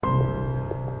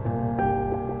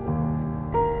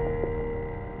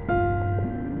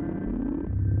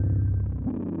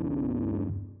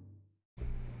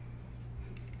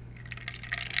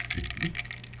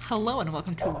Hello and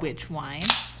welcome to Which Wine?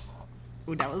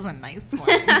 Ooh, that was a nice one.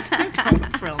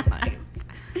 That was real nice.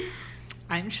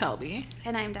 I'm Shelby.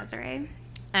 And I'm Desiree.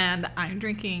 And I'm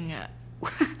drinking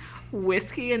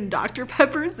whiskey and Dr.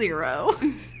 Pepper Zero.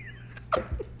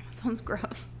 Sounds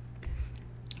gross.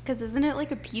 Because isn't it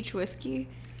like a peach whiskey?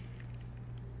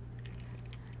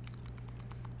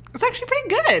 It's actually pretty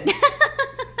good.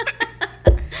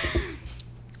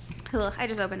 Ugh, I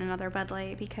just opened another Bud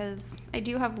Light because I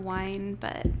do have wine,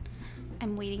 but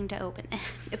I'm waiting to open it.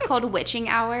 It's called Witching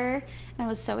Hour, and I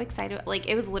was so excited. Like,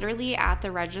 it was literally at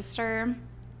the register,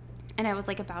 and I was,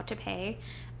 like, about to pay,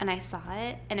 and I saw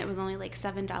it, and it was only, like,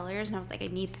 $7, and I was like, I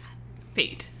need that.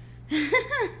 Fate.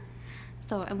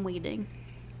 So I'm waiting.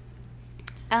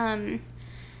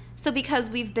 So because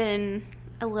we've been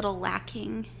a little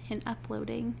lacking in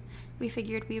uploading, we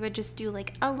figured we would just do,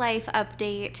 like, a life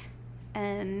update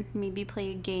and maybe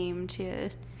play a game to,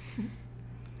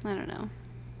 I don't know,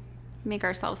 make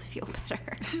ourselves feel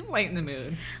better. Lighten the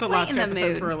mood. The last two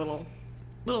episodes were a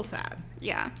little sad.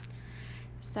 Yeah.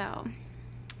 So,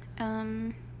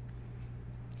 you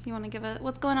want to give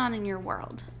what's going on in your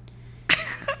world?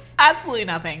 Absolutely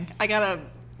nothing. I gotta...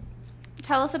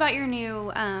 Tell us about your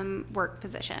new work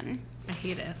position. I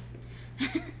hate it.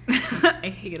 I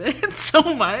hate it so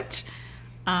much.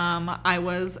 I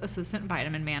was assistant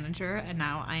vitamin manager, and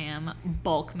now I am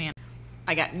bulk manager.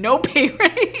 I got no pay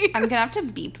raise. I'm gonna have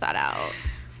to beep that out.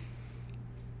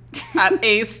 At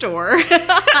a store.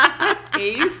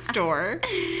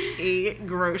 A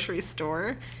grocery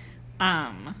store.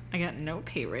 I got no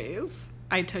pay raise.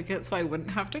 I took it so I wouldn't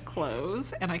have to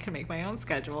close, and I could make my own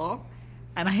schedule.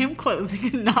 And I am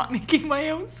closing and not making my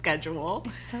own schedule.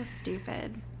 It's so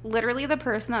stupid. Literally, the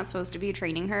person that's supposed to be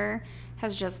training her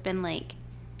has just been, like,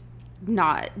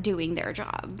 not doing their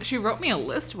job. She wrote me a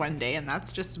list one day, and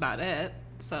that's just about it.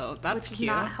 So that's Which is cute.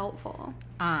 not helpful.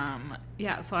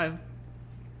 Yeah, so I've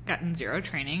gotten zero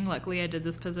training. Luckily, I did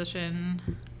this position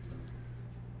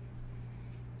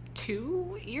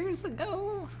 2 years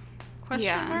ago?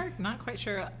 Question mark? Not quite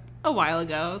sure. A while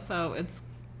ago, so it's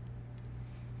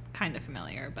kind of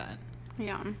familiar, but...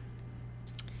 Yeah.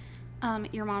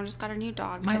 Your mom just got a new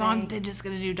dog My today. mom did just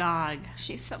get a new dog.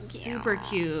 She's so cute. Super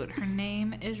cute. Her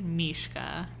name is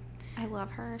Mishka. I love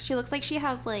her. She looks like she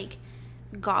has, like,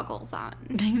 goggles on.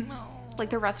 I know. Like,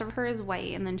 the rest of her is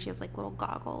white, and then she has, like, little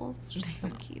goggles. She's so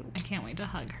cute. I can't wait to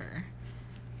hug her.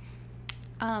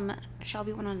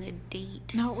 Shelby went on a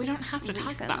date. No, we don't have to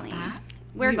talk about that.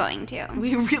 We're going to.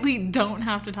 We really don't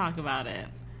have to talk about it.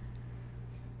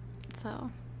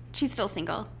 So... She's still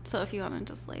single, so if you want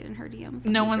to just slide in her DMs.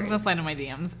 No one's going to slide in my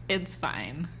DMs. It's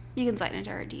fine. You can slide into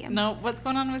her DMs. No, what's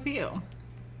going on with you?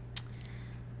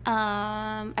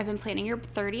 I've been planning your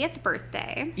 30th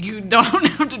birthday. You don't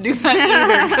have to do that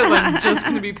either, because I'm just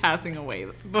going to be passing away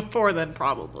before then,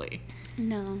 probably.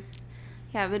 No.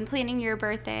 Yeah, I've been planning your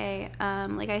birthday.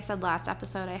 Like I said last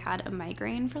episode, I had a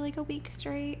migraine for like a week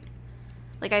straight.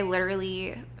 Like, I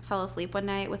literally fell asleep one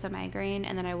night with a migraine,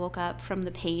 and then I woke up from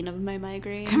the pain of my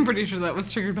migraine. I'm pretty sure that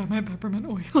was triggered by my peppermint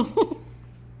oil.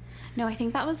 No, I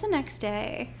think that was the next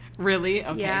day. Really?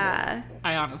 Okay. Yeah.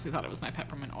 I honestly thought it was my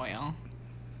peppermint oil.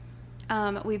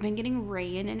 We've been getting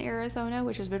rain in Arizona,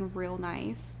 which has been real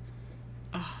nice.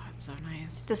 Oh, it's so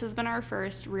nice. This has been our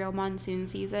first real monsoon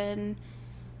season.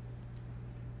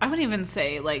 I wouldn't even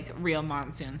say, like, real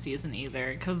monsoon season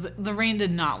either, because the rain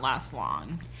did not last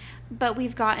long. But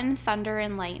we've gotten thunder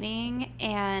and lightning,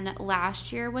 and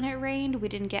last year when it rained, we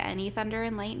didn't get any thunder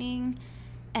and lightning.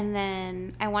 And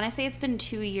then I want to say it's been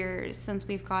 2 years since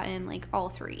we've gotten, like, all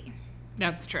three.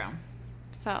 That's true.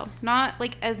 So, not,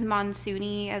 like, as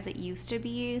monsoony as it used to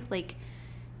be. Like,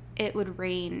 it would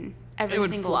rain every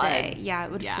single day. Yeah,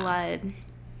 it would flood.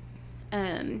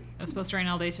 It was supposed to rain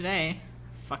all day today.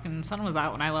 Fucking sun was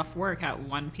out when I left work at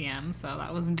 1 p.m., so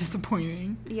that was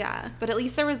disappointing. Yeah, but at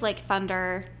least there was, like,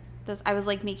 thunder. I was,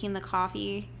 like, making the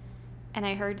coffee, and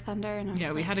I heard thunder, and I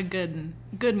was we had a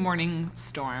good morning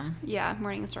storm. Yeah,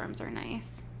 morning storms are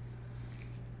nice.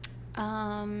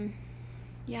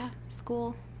 Yeah,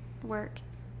 school, work,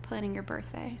 planning your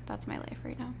birthday. That's my life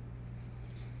right now.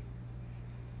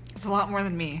 It's a lot more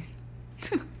than me.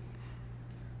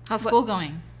 How's school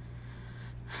going?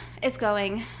 It's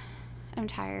going. I'm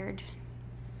tired.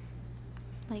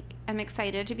 Like, I'm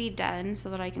excited to be done so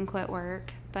that I can quit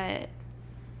work, but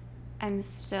I'm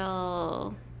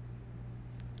still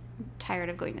tired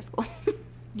of going to school.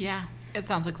 Yeah, it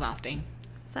sounds exhausting.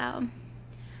 So,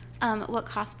 what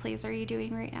cosplays are you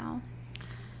doing right now?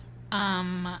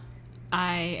 I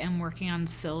am working on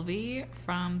Sylvie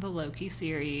from the Loki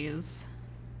series.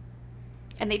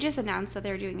 And they just announced that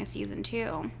they're doing a season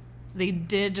 2. They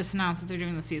did just announce that they're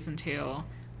doing the season 2.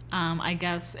 I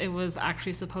guess it was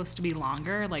actually supposed to be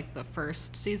longer. Like, the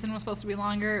first season was supposed to be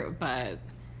longer, but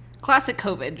classic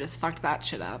COVID just fucked that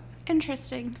shit up.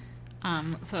 Interesting.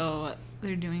 So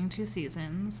they're doing 2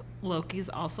 seasons. Loki's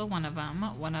also one of them.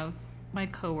 One of my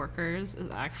coworkers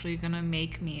is actually gonna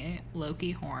make me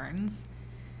Loki horns,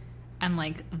 and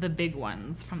like the big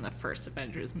ones from the first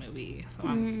Avengers movie. So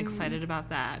I'm excited about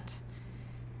that.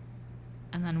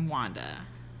 And then Wanda.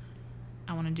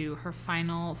 I want to do her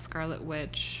final Scarlet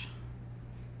Witch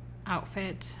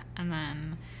outfit. And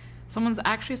then someone's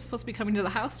actually supposed to be coming to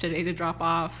the house today to drop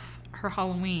off her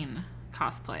Halloween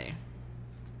cosplay.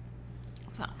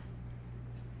 So.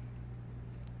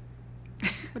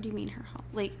 What do you mean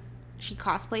like, she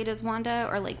cosplayed as Wanda,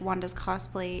 or like Wanda's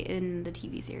cosplay in the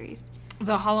TV series?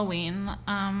 The Halloween,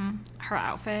 her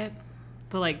outfit,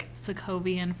 the like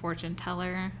Sokovian fortune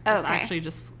teller. Oh, it's okay. actually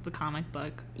just the comic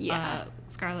book. Yeah.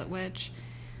 Scarlet Witch.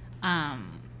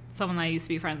 Someone that I used to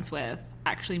be friends with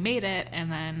actually made it,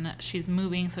 and then she's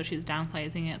moving, so she's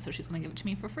downsizing it, so she's gonna give it to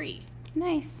me for free.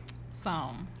 Nice.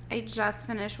 So I just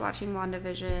finished watching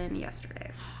WandaVision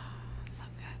yesterday. so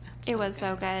good. It was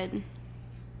so good.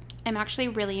 I'm actually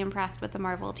really impressed with the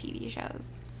Marvel TV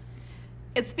shows.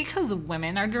 It's because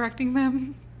women are directing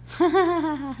them.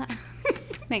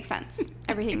 Makes sense.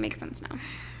 Everything makes sense now.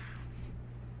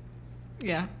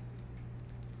 Yeah.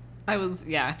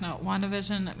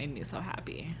 WandaVision made me so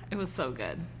happy. It was so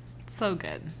good. So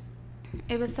good.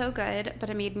 It was so good, but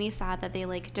it made me sad that they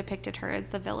like depicted her as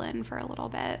the villain for a little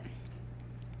bit.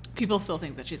 People still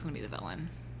think that she's going to be the villain.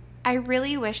 I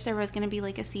really wish there was going to be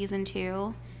like a season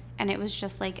 2, and it was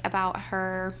just like about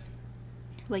her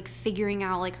like figuring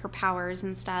out like her powers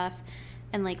and stuff,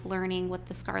 and like learning what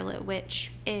the Scarlet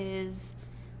Witch is,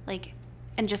 like,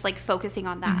 and just like focusing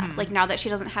on that. Mm-hmm. Like, now that she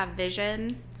doesn't have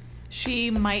vision. She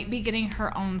might be getting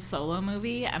her own solo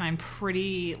movie, and I'm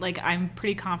pretty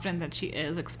confident that she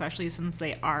is, especially since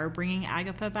they are bringing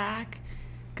Agatha back,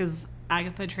 because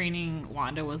Agatha training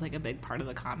Wanda was like a big part of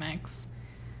the comics.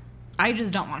 I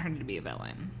just don't want her to be a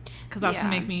villain, because that's gonna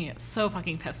make me so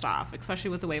fucking pissed off,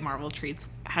 especially with the way Marvel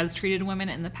has treated women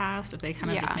in the past. If they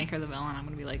kind of just make her the villain, I'm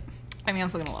gonna be like, I mean, I'm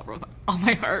still gonna love her with all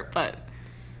my heart, but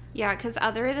yeah, because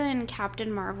other than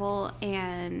Captain Marvel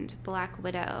and Black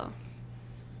Widow,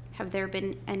 have there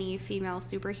been any female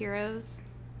superheroes?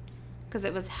 Because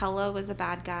it was Hela was a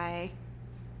bad guy.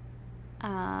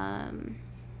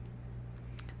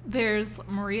 There's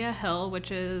Maria Hill, which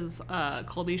is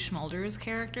Colby Schmulder's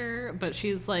character, but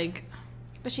she's like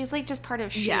just part of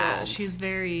S.H.I.E.L.D. Yeah, she's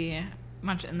very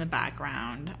much in the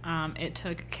background. It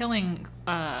took killing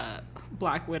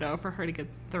Black Widow for her to get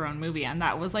their own movie, and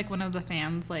that was like one of the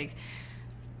fans, like,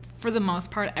 for the most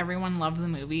part, everyone loved the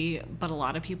movie, but a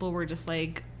lot of people were just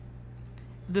like,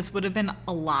 this would have been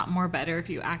a lot more better if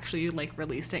you actually like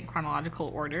released it in chronological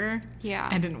order. Yeah.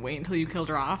 And didn't wait until you killed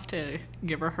her off to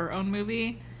give her her own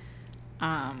movie.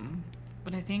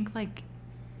 But I think like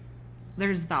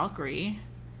there's Valkyrie,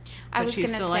 but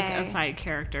she's still like a side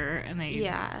character, and they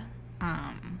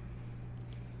I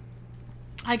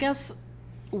guess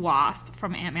Wasp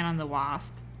from Ant-Man and the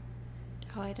Wasp.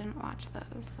 Oh, I didn't watch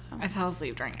those. So. I fell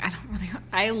asleep during.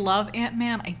 I love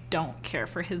Ant-Man. I don't care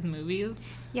for his movies.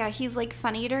 Yeah, he's like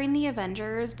funny during the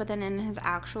Avengers, but then in his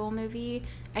actual movie,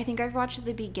 I think I've watched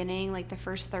the beginning, like the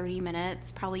first 30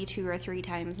 minutes, probably 2 or 3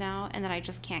 times now, and then I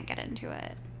just can't get into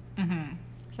it. Mm-hmm.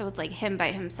 So it's like him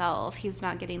by himself. He's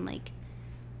not getting like,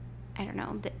 I don't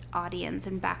know, the audience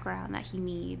and background that he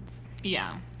needs.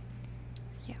 Yeah.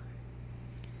 Yeah.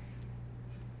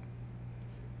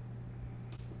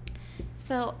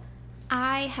 So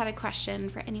I had a question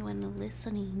for anyone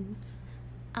listening.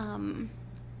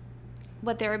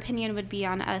 What their opinion would be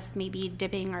on us maybe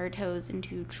dipping our toes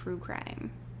into true crime.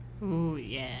 Ooh,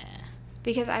 yeah.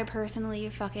 Because I personally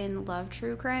fucking love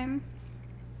true crime.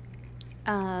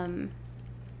 And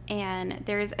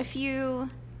there's a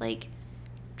few, like,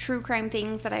 true crime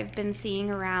things that I've been seeing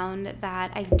around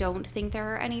that I don't think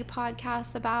there are any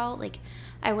podcasts about. Like,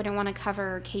 I wouldn't want to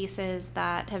cover cases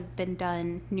that have been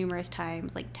done numerous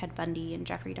times, like Ted Bundy and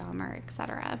Jeffrey Dahmer,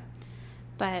 etc.,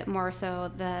 but more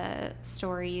so the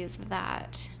stories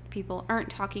that people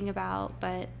aren't talking about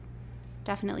but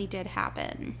definitely did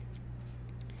happen.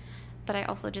 But I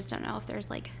also just don't know if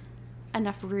there's like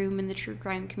enough room in the true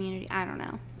crime community. I don't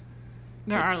know.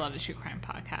 There are a lot of true crime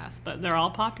podcasts, but they're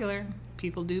all popular.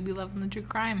 People do be loving the true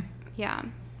crime. Yeah.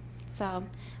 So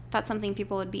if that's something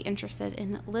people would be interested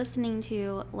in listening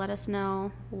to, let us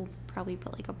know. We'll probably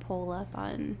put like a poll up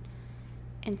on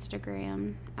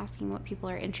Instagram asking what people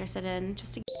are interested in,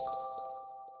 just to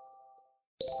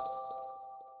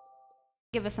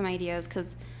give us some ideas,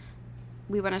 because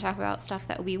we want to talk about stuff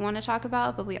that we want to talk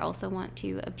about, but we also want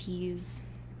to appease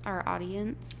our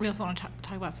audience. We also want to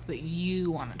talk about stuff that you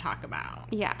want to talk about.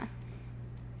 Yeah.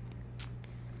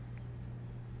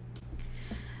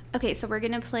 Okay, so we're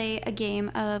going to play a game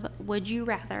of Would You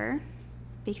Rather,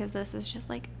 because this is just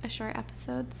like a short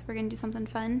episode, so we're going to do something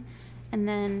fun. And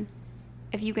then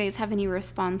if you guys have any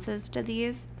responses to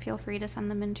these, feel free to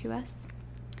send them in to us.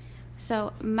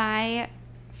 So my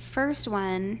first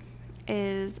one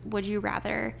is, would you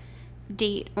rather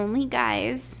date only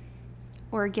guys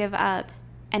or give up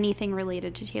anything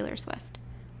related to Taylor Swift?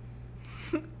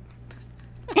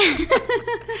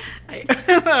 I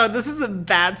don't know. This is a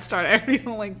bad start. I really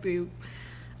don't like these.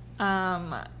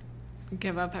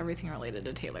 Give up everything related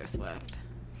to Taylor Swift.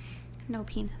 No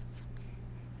penis.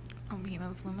 Oh,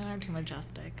 penis. Women are too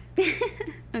majestic.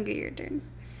 Okay, your turn.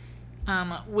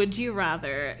 Would you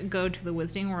rather go to the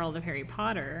Wizarding World of Harry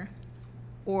Potter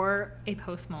or a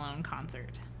Post Malone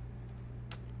concert?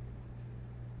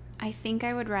 I think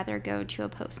I would rather go to a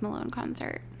Post Malone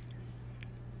concert.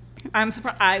 I'm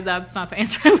surprised. That's not the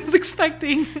answer I was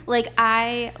expecting. Like,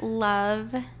 I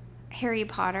love Harry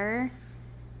Potter,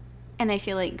 and I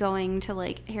feel like going to,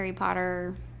 like, Harry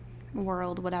Potter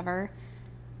world, whatever,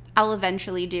 I'll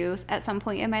eventually do at some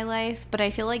point in my life, but I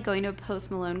feel like going to a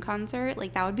Post Malone concert,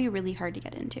 like, that would be really hard to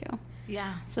get into.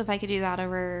 Yeah. So if I could do that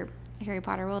over Harry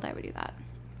Potter world, I would do that.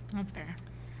 That's fair.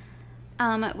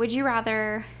 Would you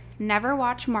rather never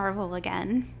watch Marvel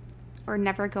again or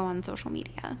never go on social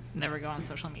media? Never go on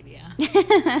social media.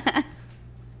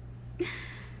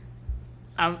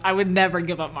 I would never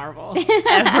give up Marvel.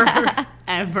 Ever.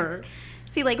 Ever.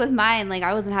 See, like with mine, like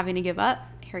I wasn't having to give up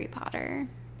Harry Potter.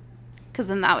 Because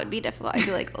then that would be difficult. I'd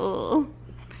be like, oh.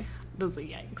 Those are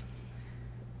yikes.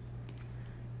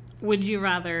 Would you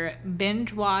rather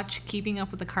binge watch Keeping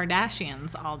Up with the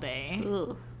Kardashians all day?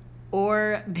 Ugh.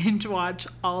 Or binge watch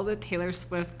all the Taylor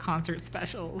Swift concert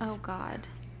specials? Oh, God.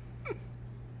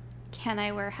 Can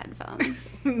I wear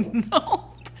headphones? No.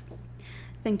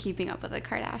 Then Keeping Up with the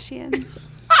Kardashians.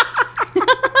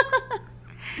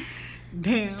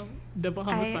 Damn. Double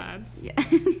homicide.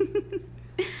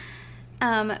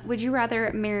 Would you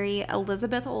rather marry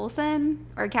Elizabeth Olsen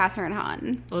or Katherine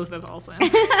Hahn? Elizabeth Olsen.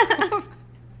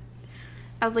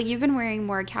 I was like, you've been wearing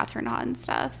more Katherine Hahn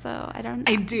stuff, so I don't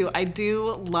know. I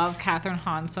do love Katherine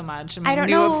Hahn so much. I My don't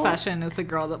new know. obsession is the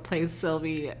girl that plays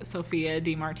Sophia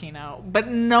DiMartino. But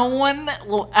no one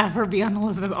will ever be on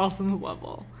Elizabeth Olsen's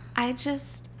level. I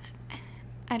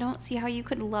don't see how you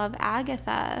could love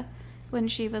Agatha when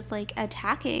she was, like,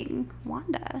 attacking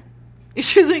Wanda.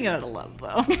 She's doing it out of love,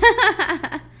 though.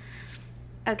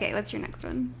 Okay, what's your next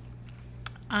one?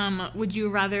 Would you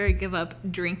rather give up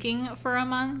drinking for a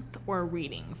month or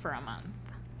reading for a month?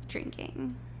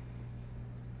 Drinking.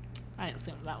 I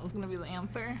assumed that was going to be the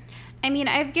answer. I mean,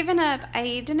 I've given up.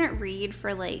 I didn't read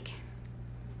for, like,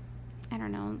 I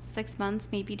don't know, 6 months,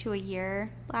 maybe to a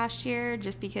year last year,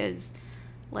 just because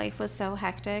life was so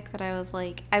hectic that I was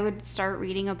like, I would start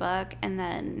reading a book and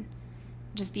then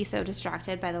just be so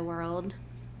distracted by the world.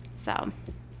 So,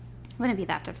 it wouldn't be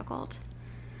that difficult.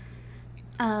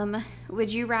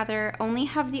 Would you rather only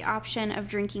have the option of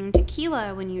drinking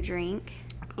tequila when you drink,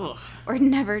 Ugh. or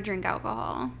never drink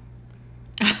alcohol?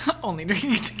 Only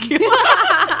drinking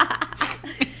tequila.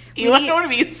 You don't want to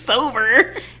be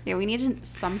sober. Yeah, we needed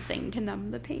something to numb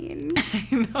the pain. I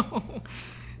know.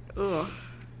 Ugh.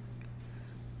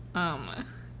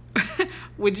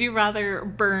 Would you rather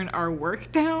burn our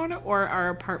work down or our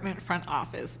apartment front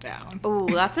office down? Oh,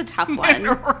 that's a tough one.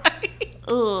 Right?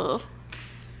 Ugh.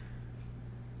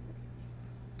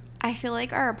 I feel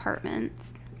like our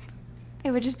apartments, it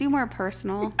would just be more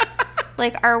personal.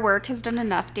 Like, our work has done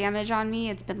enough damage on me.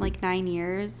 It's been like 9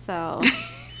 years, so.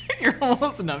 You're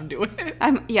almost numb to it.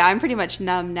 I'm pretty much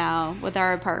numb now with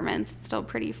our apartments. It's still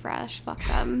pretty fresh. Fuck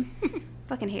them.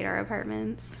 Fucking hate our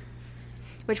apartments.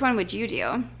 Which one would you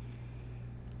do?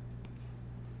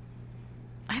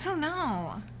 I don't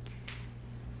know.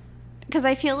 Because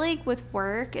I feel like with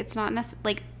work, it's not necessarily,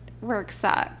 like, work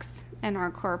sucks and our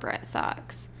corporate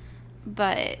sucks.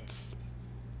 But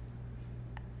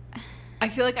I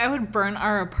feel like I would burn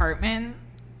our apartment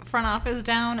front office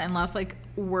down unless, like,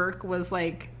 work was,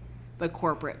 like, the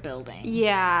corporate building.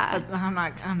 yeah. But I'm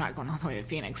not going all the way to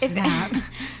Phoenix for that.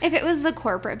 If it was the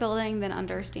corporate building, then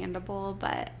understandable,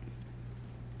 but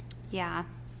yeah.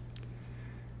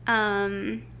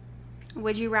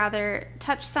 Would you rather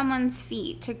touch someone's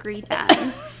feet to greet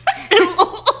them?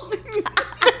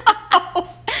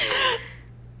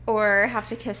 Or have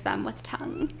to kiss them with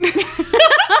tongue? Kiss them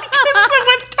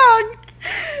with tongue.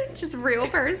 Just real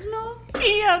personal?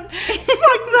 Man, fuck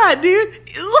that, dude.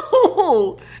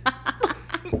 Ew.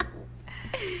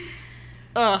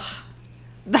 Ugh.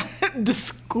 That's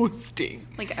disgusting.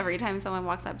 Like, every time someone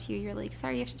walks up to you, you're like,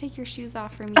 sorry, you have to take your shoes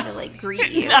off for me to, like,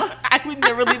 greet you. No, I would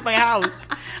never leave my house.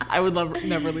 I would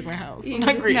never leave my house. I'm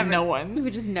not greeting no one. You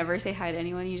would just never say hi to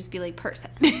anyone. You just be like, person.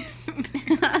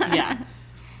 Yeah.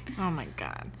 Oh, my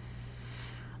God.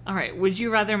 All right. Would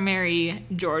you rather marry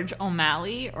George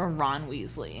O'Malley or Ron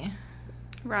Weasley?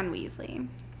 Ron Weasley.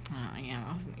 Oh, yeah,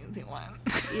 that was an easy one.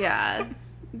 Yeah.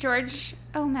 George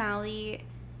O'Malley,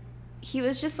 he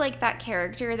was just like that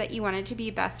character that you wanted to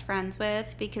be best friends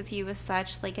with because he was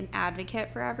such like an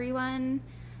advocate for everyone,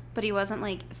 but he wasn't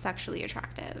like sexually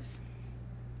attractive.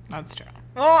 That's true.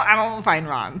 Well, I don't find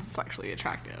Ron sexually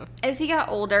attractive. As he got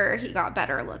older, he got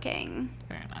better looking.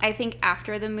 Fair enough. I think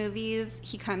after the movies,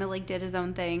 he kind of like did his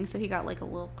own thing, so he got like a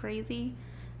little crazy.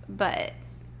 But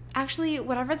actually,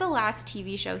 whatever the last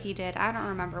TV show he did, I don't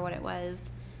remember what it was.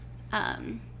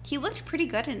 He looked pretty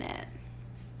good in it.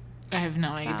 I have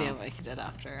no idea what he did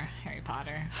after Harry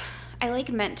Potter. I like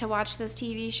meant to watch this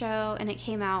TV show, and it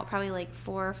came out probably like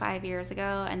 4 or 5 years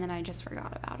ago, and then I just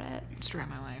forgot about it. Just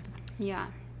ruined my life. Yeah.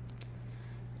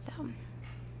 So,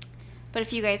 but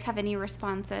if you guys have any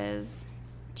responses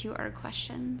to our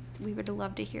questions, we would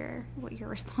love to hear what your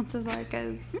responses are,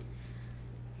 because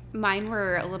mine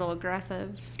were a little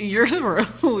aggressive. Yours were a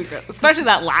little aggressive, especially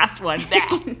that last one.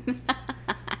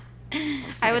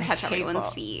 I would touch everyone's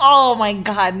feet. Oh my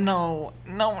God, no.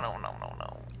 No.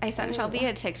 I sent Shelby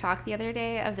a TikTok the other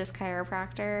day of this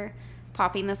chiropractor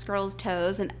popping this girl's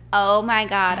toes, and oh my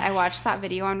God, I watched that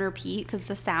video on repeat because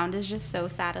the sound is just so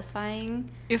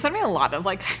satisfying. You sent me a lot of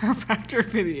like chiropractor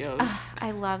videos.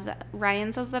 I love that.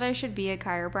 Ryan says that I should be a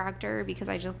chiropractor because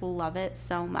I just love it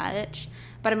so much.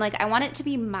 But I'm like, I want it to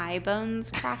be my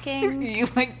bones cracking. You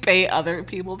like pay other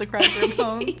people to crack their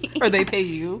bones? Or they pay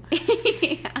you?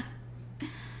 Yeah.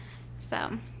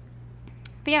 So,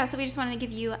 but yeah, so we just wanted to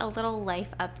give you a little life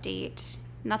update.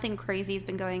 Nothing crazy has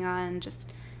been going on.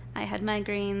 Just I had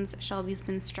migraines. Shelby's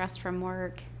been stressed from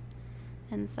work.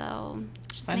 And so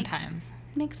it just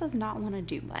makes us not want to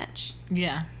do much.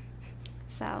 Yeah.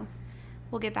 So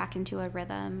we'll get back into a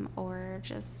rhythm or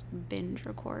just binge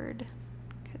record,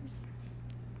 because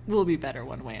we'll be better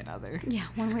one way or another. Yeah,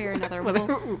 one way or another.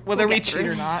 whether we cheat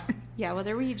or not. Yeah,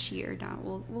 whether we cheat or not,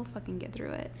 we'll fucking get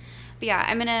through it. But yeah,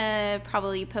 I'm gonna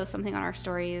probably post something on our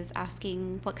stories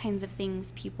asking what kinds of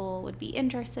things people would be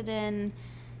interested in,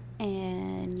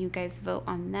 and you guys vote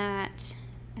on that,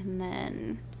 and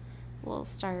then we'll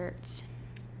start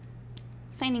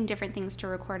finding different things to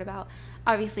record about.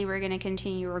 Obviously, we're going to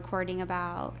continue recording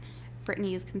about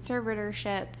Brittany's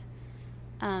conservatorship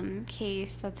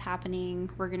case that's happening.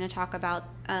 We're going to talk about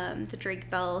the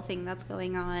Drake Bell thing that's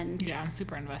going on. Yeah, I'm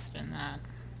super invested in that.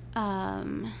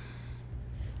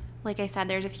 Like I said,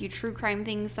 there's a few true crime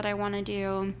things that I want to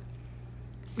do.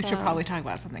 We should probably talk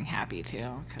about something happy, too.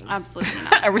 Absolutely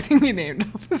not. Everything we named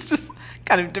is just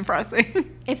kind of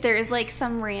depressing. If there's, like,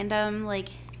 some random, like,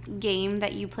 game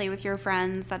that you play with your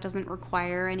friends that doesn't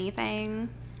require anything,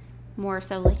 more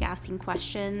so, like, asking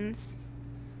questions,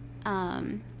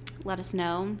 let us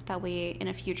know. That way, in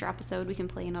a future episode, we can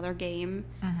play another game,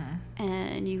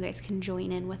 and you guys can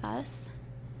join in with us.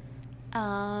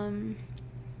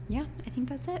 Yeah, I think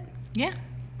that's it. Yeah.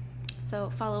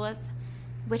 So, follow us.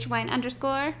 _witchwine_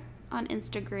 on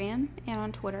Instagram and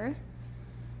on Twitter.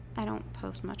 I don't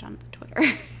post much on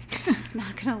Twitter.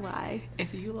 Not gonna lie.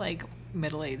 If you like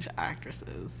middle-aged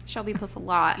actresses, Shelby posts a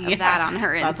lot of that on her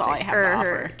Instagram or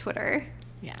her Twitter.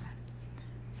 Yeah.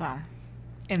 So,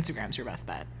 Instagram's your best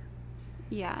bet.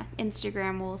 Yeah,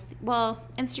 Instagram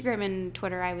Instagram and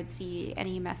Twitter I would see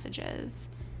any messages,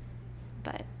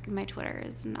 but my Twitter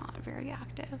is not very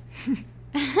active.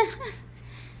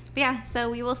 But yeah, so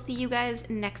we will see you guys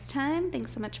next time.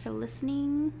 Thanks so much for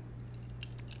listening.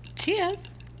 Cheers.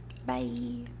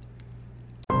 Bye.